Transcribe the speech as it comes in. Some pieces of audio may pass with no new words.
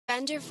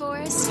BatteryTender for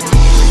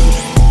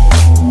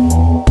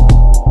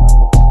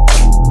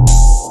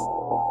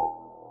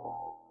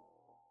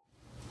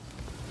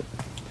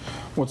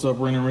What's up,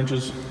 Renner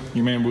Wrenches?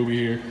 Your man Booby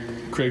here.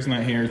 Craig's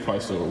not here, he's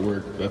probably still at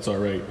work. That's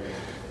alright.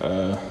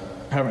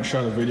 Haven't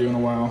shot a video in a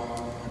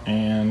while,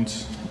 and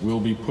we'll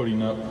be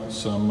putting up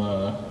some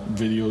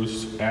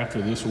videos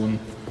after this one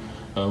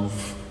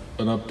of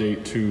an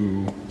update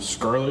to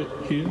Scarlett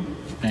here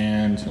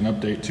and an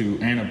update to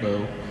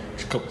Annabelle.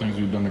 There's a couple things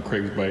we've done to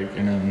Craig's bike,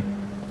 and then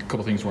a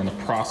couple things we're in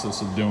the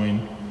process of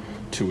doing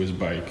to his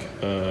bike.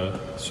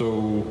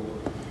 So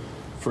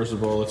first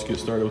of all, let's get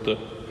started with a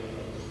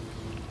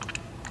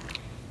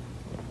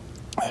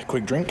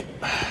quick drink.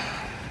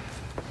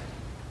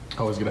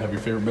 Always gotta have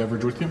your favorite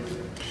beverage with you.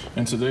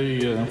 And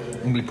today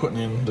we'll be putting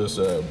in this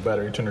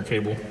BatteryTender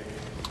cable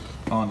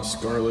on a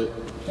Scarlett,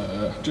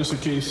 just in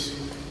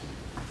case,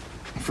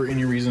 for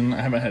any reason,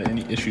 I haven't had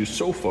any issues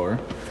so far,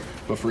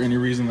 but for any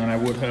reason that I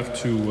would have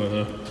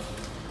to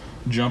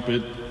jump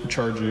it,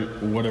 charge it,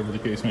 whatever the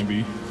case may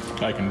be,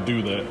 I can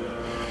do that.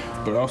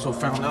 But I also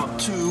found out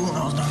too, when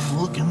I was down here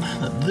looking,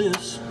 that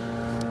this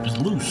is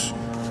loose.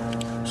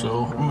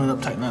 So I'm gonna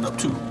tighten that up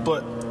too.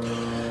 But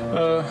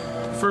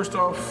first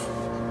off,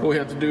 what we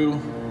have to do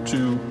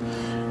to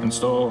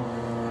install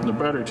the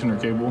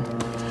BatteryTender cable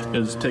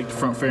is take the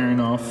front fairing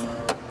off,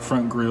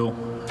 front grill,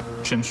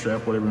 chin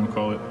strap, whatever you want to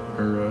call it,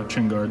 or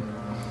chin guard,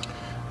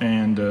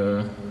 and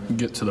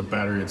get to the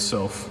battery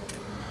itself.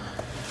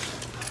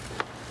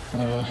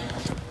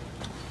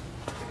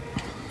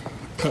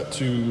 Cut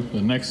to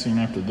the next scene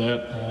after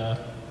that.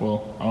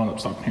 Well, I'll end up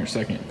stopping here a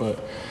second,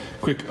 but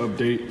quick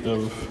update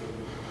of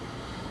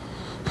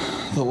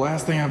the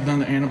last thing I've done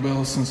to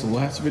Annabelle since the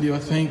last video, I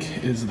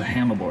think, is the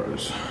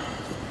handlebars.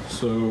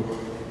 So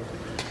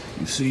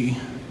you see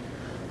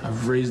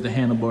I've raised the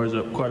handlebars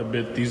up quite a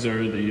bit. These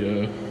are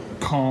the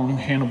Kong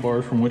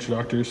handlebars from Witch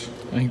Doctors.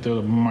 I think they're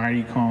the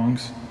Mighty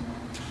Kongs.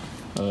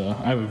 I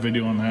have a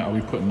video on that I'll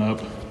be putting up.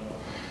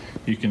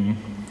 You can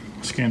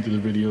scan through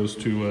the videos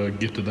to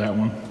get to that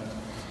one.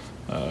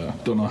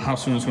 Don't know how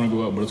soon it's going to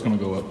go up, but it's going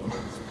to go up.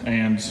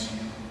 And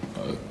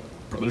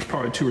there's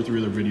probably 2 or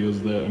 3 other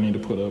videos that I need to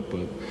put up,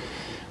 but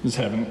just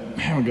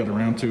haven't got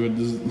around to it.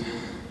 This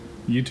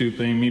YouTube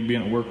thing, me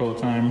being at work all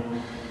the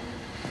time,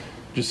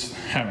 just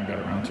haven't got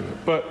around to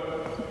it. But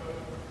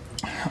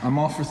I'm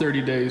off for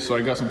 30 days, so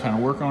I got some time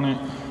to work on it.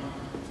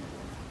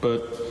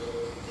 But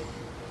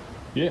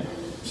yeah,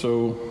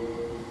 so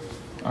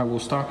I will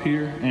stop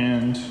here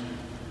and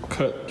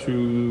cut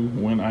to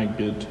when I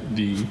get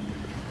the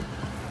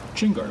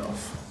chin guard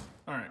off.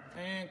 All right,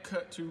 and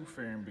cut to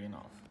fairing being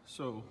off.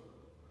 So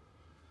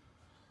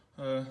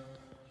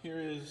here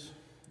is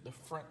the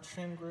front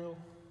chin grill,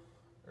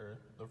 or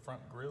the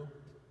front grill,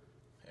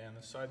 and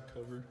the side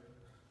cover.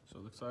 So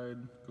the side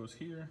goes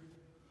here,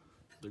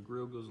 the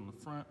grill goes in the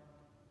front.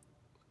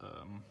 What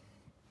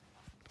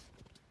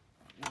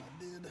I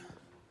did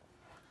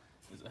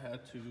is I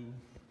had to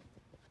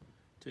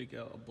take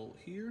out a bolt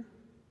here,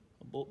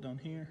 a bolt down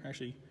here,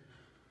 actually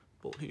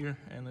bolt here,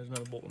 and there's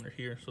another bolt under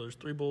here. So there's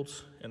 3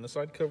 bolts in the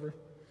side cover,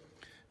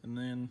 and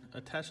then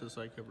attached to the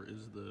side cover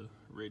is the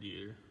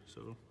radiator.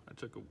 So I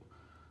took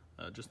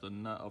just the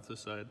nut off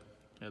this side.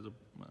 It has a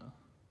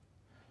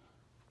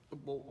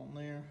bolt on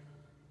there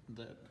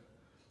that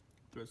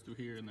threads through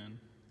here, and then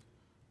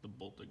the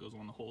bolt that goes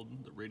on to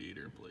hold the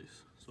radiator in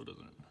place so it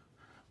doesn't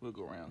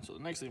wiggle around. So the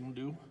next thing I'm gonna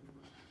do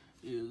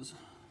is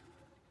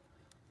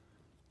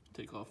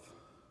take off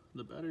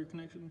the battery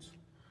connections,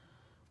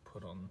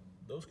 put on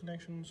those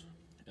connections,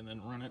 and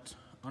then run it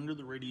under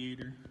the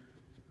radiator,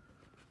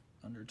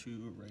 under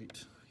to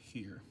right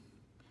here.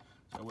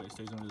 So that way it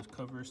stays under this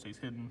cover, stays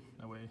hidden.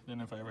 That way,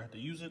 then if I ever have to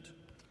use it,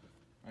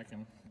 I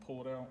can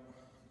pull it out,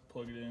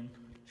 plug it in,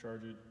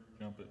 charge it,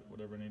 jump it,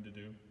 whatever I need to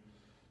do.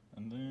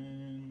 And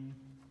then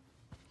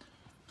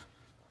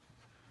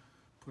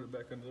put it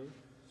back under there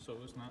so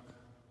it's not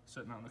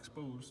sitting out and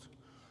exposed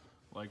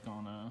like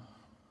on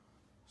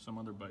some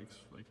other bikes,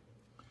 like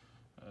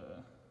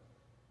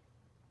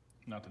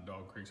not the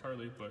dog Craig's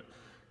Harley, but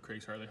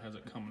Craig's Harley has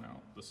it coming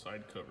out the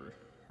side cover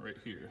right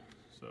here.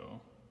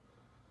 So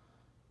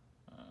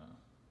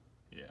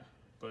yeah,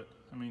 but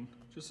I mean,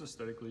 just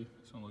aesthetically,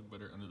 it's gonna look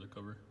better under the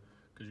cover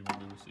because you won't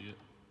be able to see it.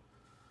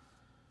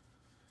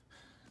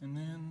 And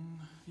then,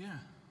 yeah,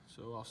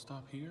 so I'll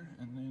stop here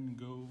and then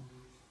go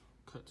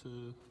cut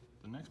to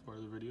the next part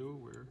of the video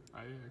where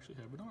I actually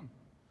have it on.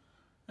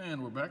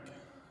 And we're back.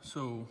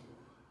 So,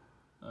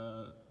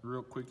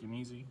 real quick and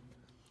easy,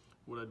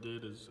 what I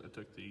did is I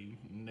took the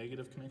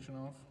negative connection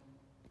off,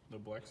 the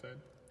black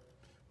side,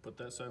 put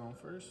that side on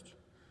first,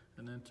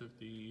 and then took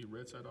the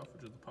red side off,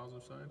 which is the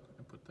positive side,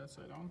 and put that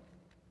side on.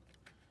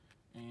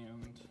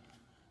 And let's see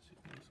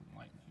if there's some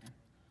light in here.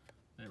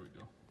 There we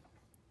go.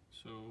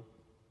 So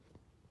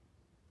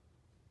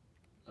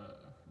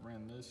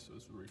ran this, so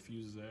this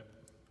refuses that.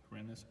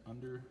 Ran this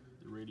under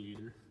the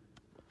radiator,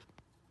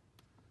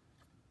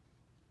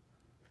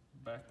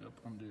 back up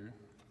under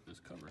this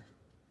cover.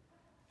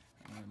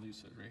 And then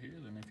leaves it right here.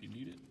 Then if you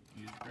need it,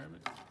 you just grab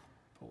it,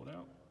 pull it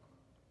out,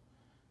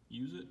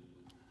 use it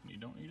and you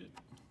don't need it,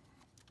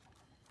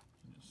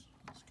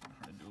 it's kind of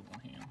hard to do with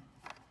one hand.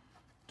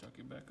 Tuck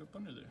it back up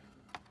under there,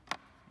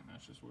 and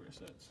that's just where it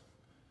sits.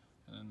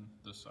 And then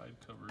the side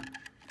cover,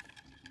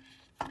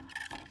 my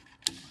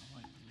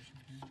light position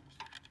here.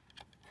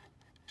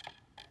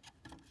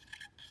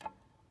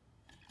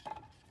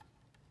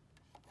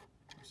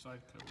 The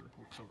side cover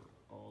will cover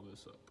all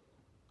this up,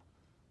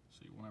 so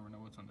you won't ever know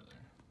what's under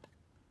there.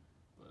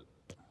 But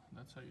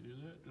that's how you do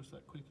that, just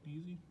that quick and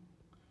easy.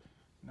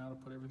 Now to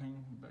put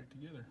everything back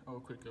together. Oh,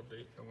 quick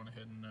update, I went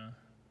ahead and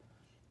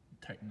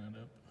tightened that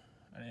up.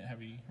 I didn't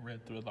have a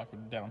red thread locker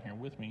down here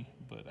with me,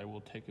 but I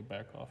will take it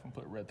back off and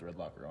put red thread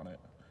locker on it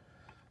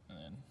and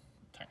then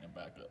tighten it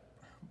back up.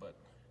 But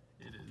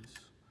it is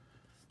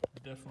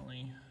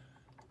definitely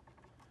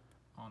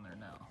on there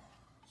now.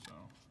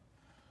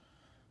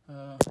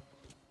 So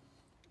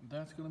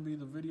that's gonna be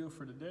the video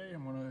for today.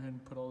 I'm gonna go ahead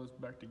and put all this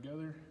back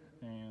together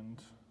and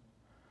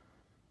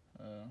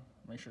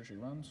make sure she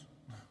runs.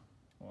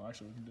 Well,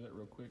 actually, we can do that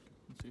real quick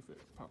and see if it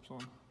pops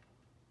on.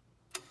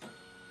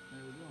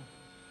 There we go.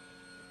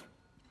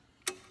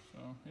 So,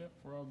 yep,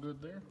 we're all good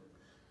there.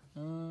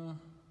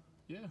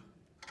 Yeah,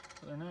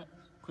 other than that,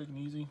 quick and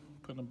easy,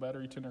 putting a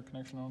BatteryTender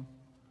connection on.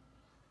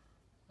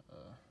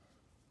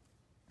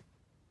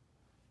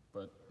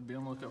 But be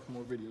on the lookout for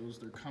more videos,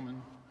 they're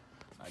coming.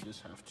 I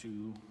just have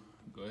to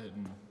go ahead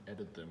and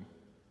edit them.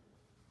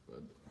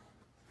 But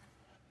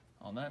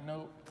on that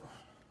note,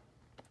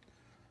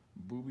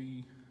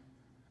 Booby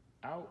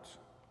out.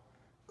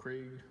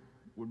 Craig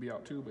would be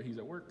out too, but he's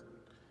at work.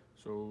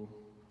 So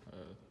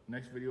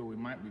next video we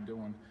might be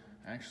doing,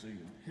 actually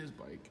his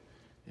bike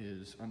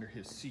is under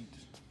his seat.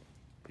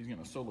 He's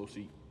getting a solo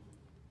seat.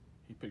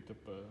 He picked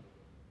up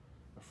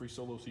a free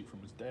solo seat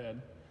from his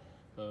dad.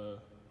 So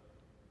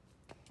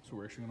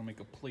we're actually gonna make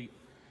a plate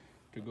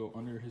to go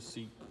under his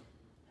seat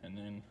and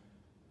then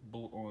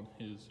bolt on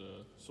his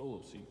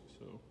solo seat.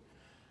 So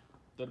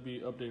that'll be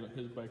an update on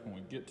his bike when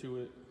we get to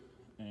it.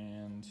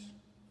 And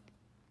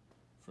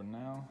for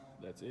now,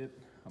 that's it.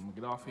 I'm gonna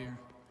get off here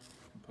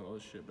and put all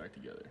this shit back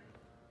together.